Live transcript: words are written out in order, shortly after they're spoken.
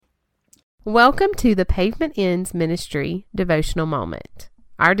Welcome to the Pavement Ends Ministry devotional moment.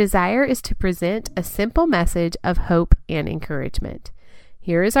 Our desire is to present a simple message of hope and encouragement.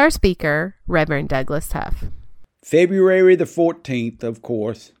 Here is our speaker, Reverend Douglas Huff. February the 14th, of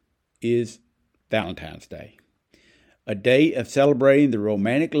course, is Valentine's Day, a day of celebrating the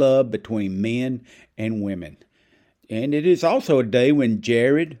romantic love between men and women. And it is also a day when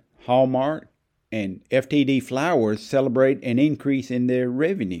Jared, Hallmark, and FTD Flowers celebrate an increase in their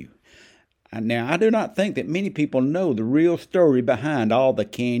revenue. Now, I do not think that many people know the real story behind all the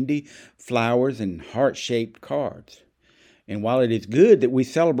candy, flowers, and heart-shaped cards. And while it is good that we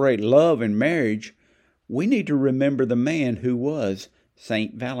celebrate love and marriage, we need to remember the man who was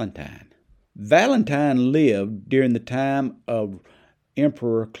Saint Valentine. Valentine lived during the time of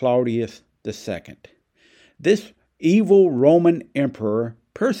Emperor Claudius II. This evil Roman emperor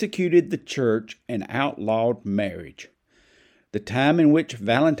persecuted the church and outlawed marriage. The time in which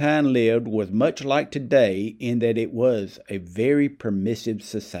Valentine lived was much like today in that it was a very permissive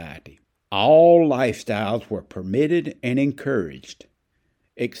society. All lifestyles were permitted and encouraged,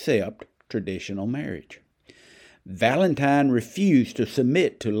 except traditional marriage. Valentine refused to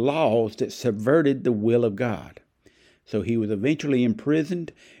submit to laws that subverted the will of God, so he was eventually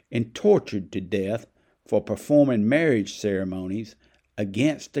imprisoned and tortured to death for performing marriage ceremonies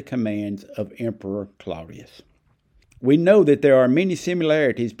against the commands of Emperor Claudius. We know that there are many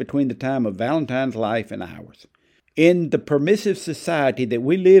similarities between the time of Valentine's life and ours. In the permissive society that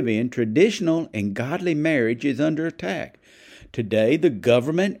we live in, traditional and godly marriage is under attack. Today, the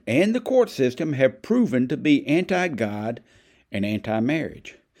government and the court system have proven to be anti-God and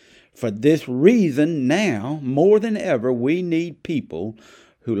anti-marriage. For this reason, now, more than ever, we need people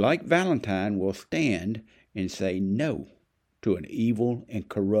who, like Valentine, will stand and say no to an evil and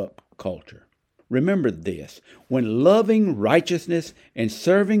corrupt culture. Remember this, when loving righteousness and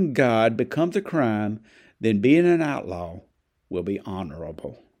serving God becomes a crime, then being an outlaw will be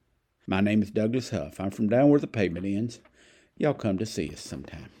honorable. My name is Douglas Huff. I'm from down where the pavement ends. Y'all come to see us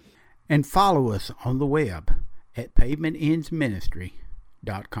sometime. And follow us on the web at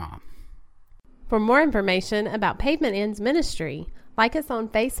pavementendsministry.com. For more information about Pavement Ends Ministry, like us on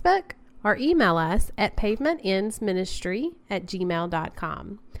Facebook or email us at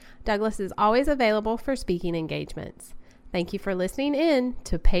pavementendsministry@gmail.com. Douglas is always available for speaking engagements. Thank you for listening in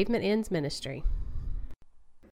to Pavement Ends Ministry.